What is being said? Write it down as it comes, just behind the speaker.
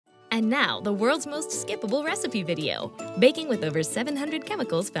And now, the world's most skippable recipe video, baking with over 700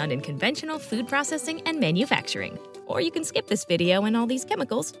 chemicals found in conventional food processing and manufacturing. Or you can skip this video and all these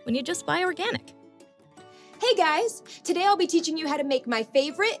chemicals when you just buy organic. Hey guys, today I'll be teaching you how to make my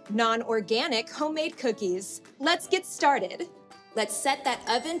favorite non-organic homemade cookies. Let's get started. Let's set that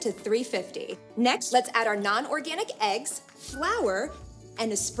oven to 350. Next, let's add our non-organic eggs, flour,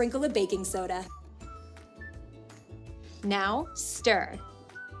 and a sprinkle of baking soda. Now, stir.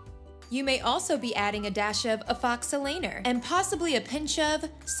 You may also be adding a dash of afoxolaner and possibly a pinch of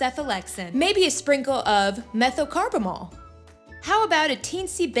cephalexin, maybe a sprinkle of methocarbamol. How about a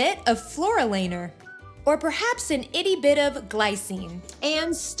teensy bit of floralaner? Or perhaps an itty bit of glycine.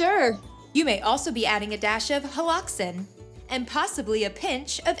 And stir. You may also be adding a dash of haloxin and possibly a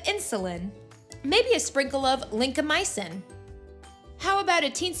pinch of insulin. Maybe a sprinkle of lincomycin. How about a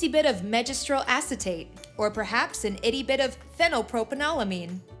teensy bit of magistral acetate? Or perhaps an itty bit of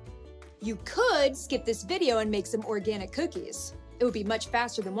phenylpropanolamine. You could skip this video and make some organic cookies. It would be much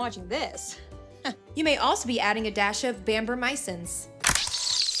faster than watching this. You may also be adding a dash of bambermycins.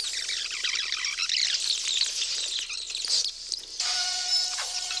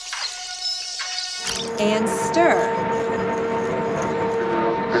 And stir.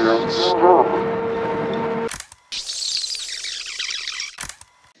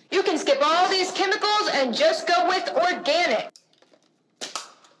 You can skip all these chemicals and just go with organic.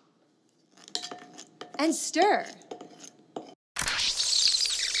 And stir.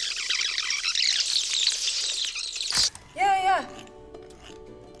 Yeah.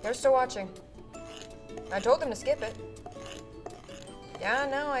 They're still watching. I told them to skip it. Yeah,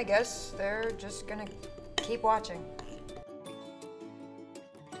 no, I guess they're just gonna keep watching.